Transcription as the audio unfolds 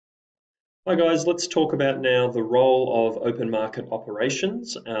Hi guys, let's talk about now the role of open market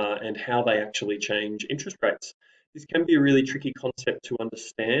operations and how they actually change interest rates. This can be a really tricky concept to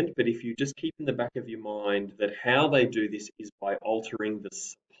understand, but if you just keep in the back of your mind that how they do this is by altering the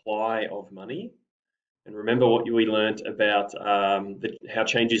supply of money. And remember what we learnt about how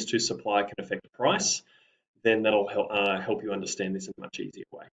changes to supply can affect price, then that'll help you understand this in a much easier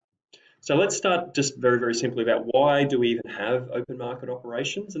way. So let's start just very, very simply about why do we even have open market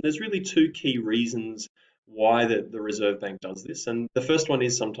operations? And there's really two key reasons why the Reserve Bank does this. And the first one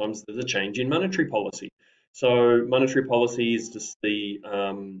is sometimes there's a change in monetary policy. So monetary policy is just the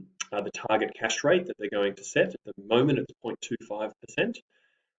target cash rate that they're going to set. At the moment, it's 0.25%.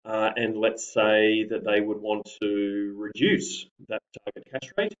 And let's say that they would want to reduce that target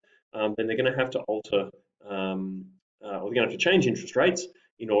cash rate, then they're going to have to alter or they're going to have to change interest rates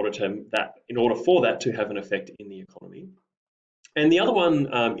in order for that to have an effect in the economy. And the other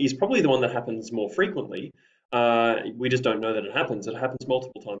one is probably the one that happens more frequently. We just don't know that it happens. It happens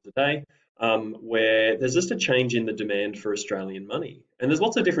multiple times a day, where there's just a change in the demand for Australian money. And there's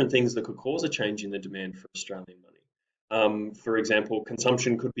lots of different things that could cause a change in the demand for Australian money. For example,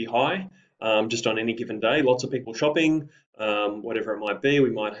 consumption could be high just on any given day. Lots of people shopping, whatever it might be. We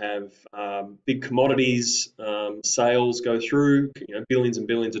might have big commodities sales go through, billions and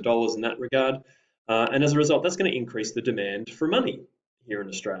billions of dollars in that regard. And as a result, that's going to increase the demand for money here in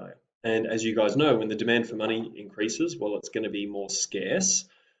Australia. And as you guys know, when the demand for money increases, well, it's going to be more scarce.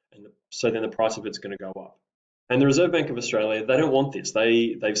 And so then the price of it's going to go up. And the Reserve Bank of Australia, they don't want this.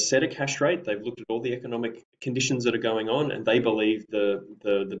 They've set a cash rate. They've looked at all the economic conditions that are going on, and they believe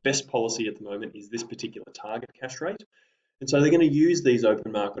the best policy at the moment is this particular target cash rate. And so they're going to use these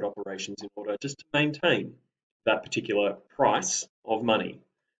open market operations in order just to maintain that particular price of money,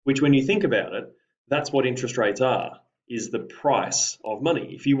 which when you think about it, that's what interest rates are, is the price of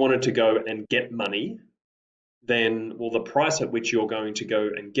money. If you wanted to go and get money, then, well, the price at which you're going to go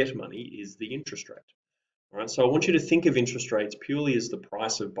and get money is the interest rate. All right, so I want you to think of interest rates purely as the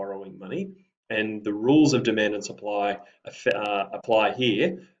price of borrowing money, and the rules of demand and supply apply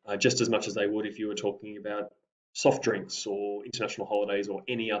here just as much as they would if you were talking about soft drinks or international holidays or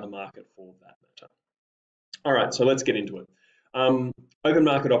any other market for that matter. All right, so let's get into it. Open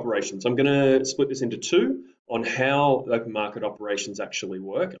market operations. I'm going to split this into two on how open market operations actually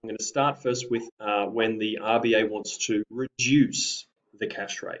work. I'm going to start first with when the RBA wants to reduce the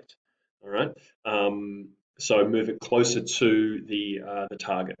cash rate. All right. So move it closer to the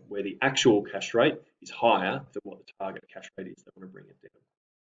target, where the actual cash rate is higher than what the target cash rate is. They want to bring it down.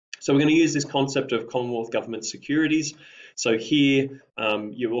 So we're going to use this concept of Commonwealth government securities. So here,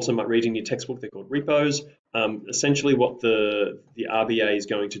 you also might read in your textbook, they're called repos. Essentially what the RBA is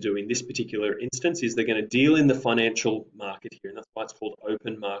going to do in this particular instance is they're going to deal in the financial market here, and that's why it's called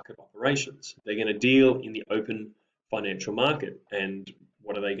open market operations. They're going to deal in the open financial market. And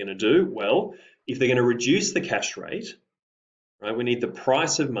what are they going to do? Well, if they're going to reduce the cash rate, right, we need the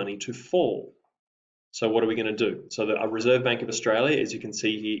price of money to fall. So what are we going to do? So the Reserve Bank of Australia, as you can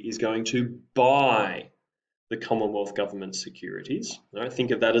see here, is going to buy the Commonwealth government securities. Right?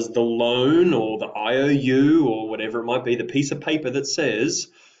 Think of that as the loan or the IOU or whatever it might be, the piece of paper that says,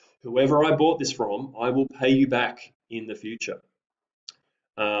 whoever I bought this from, I will pay you back in the future.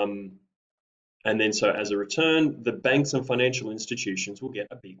 And then so as a return, the banks and financial institutions will get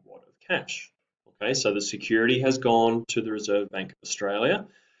a big wad of cash. Okay, so the security has gone to the Reserve Bank of Australia.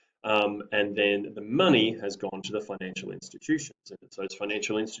 And then the money has gone to the financial institutions. And it's those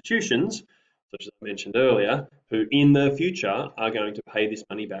financial institutions, such as I mentioned earlier, who in the future are going to pay this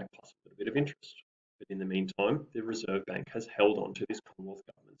money back plus a bit of interest. But in the meantime, the Reserve Bank has held on to this Commonwealth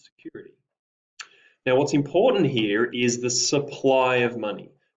government security. Now, what's important here is the supply of money.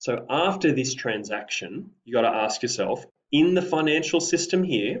 So after this transaction, you got to ask yourself, in the financial system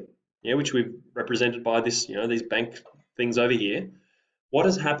here, which we've represented by this, these bank things over here, what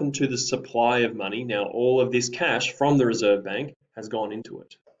has happened to the supply of money? Now, all of this cash from the Reserve Bank has gone into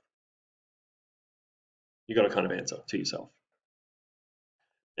it. You've got to kind of answer to yourself.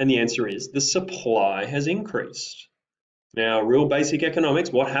 And the answer is the supply has increased. Now, real basic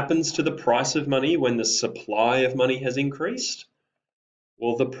economics, what happens to the price of money when the supply of money has increased?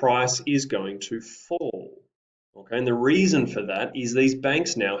 Well, the price is going to fall. Okay, and the reason for that is these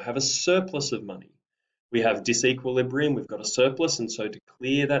banks now have a surplus of money. We have disequilibrium, we've got a surplus, and so to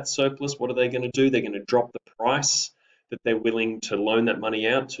clear that surplus, what are they going to do? They're going to drop the price that they're willing to loan that money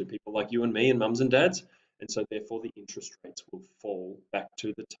out to people like you and me and mums and dads, and so therefore the interest rates will fall back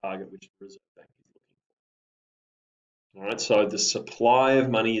to the target which the Reserve Bank is looking for. All right, so the supply of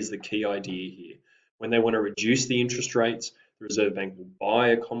money is the key idea here. When they want to reduce the interest rates, the Reserve Bank will buy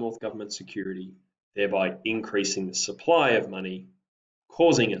a Commonwealth Government security, thereby increasing the supply of money,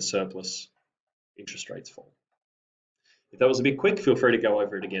 causing a surplus, interest rates fall. If that was a bit quick, feel free to go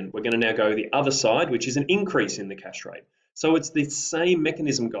over it again. We're going to now go the other side, which is an increase in the cash rate. So it's the same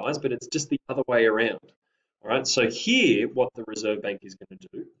mechanism, guys, but it's just the other way around. All right, so here, what the Reserve Bank is going to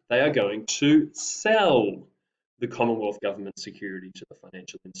do, they are going to sell the Commonwealth Government security to the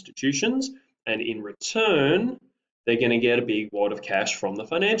financial institutions, and in return, they're going to get a big wad of cash from the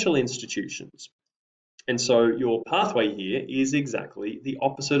financial institutions. And so your pathway here is exactly the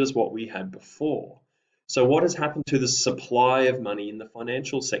opposite as what we had before. So what has happened to the supply of money in the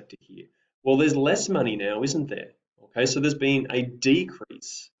financial sector here? Well, there's less money now, isn't there? Okay, so there's been a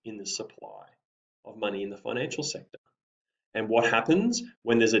decrease in the supply of money in the financial sector. And what happens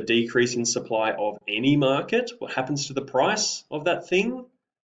when there's a decrease in supply of any market? What happens to the price of that thing?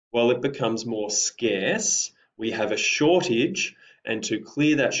 Well, it becomes more scarce. We have a shortage, and to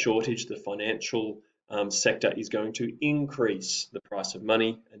clear that shortage, the financial sector is going to increase the price of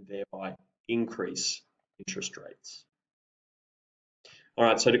money and thereby increase interest rates. All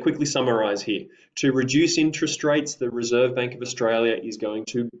right, so to quickly summarize here, to reduce interest rates, the Reserve Bank of Australia is going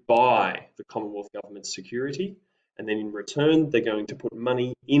to buy the Commonwealth Government security, and then in return, they're going to put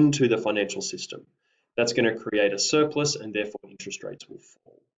money into the financial system. That's going to create a surplus, and therefore interest rates will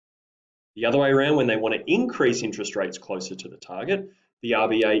fall. The other way around, when they want to increase interest rates closer to the target, the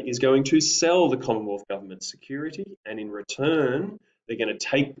RBA is going to sell the Commonwealth Government security, and in return, they're going to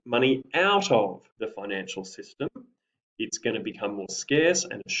take money out of the financial system. It's going to become more scarce,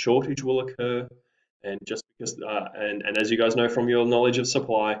 and a shortage will occur. And just because, and as you guys know from your knowledge of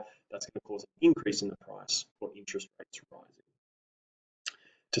supply, that's going to cause an increase in the price or interest rates rising.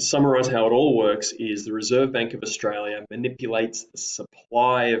 To summarize how it all works is the Reserve Bank of Australia manipulates the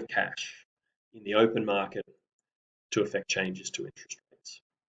supply of cash in the open market to affect changes to interest rates.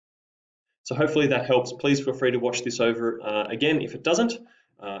 So hopefully that helps. Please feel free to watch this over again if it doesn't.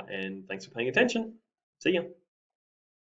 And thanks for paying attention. See ya.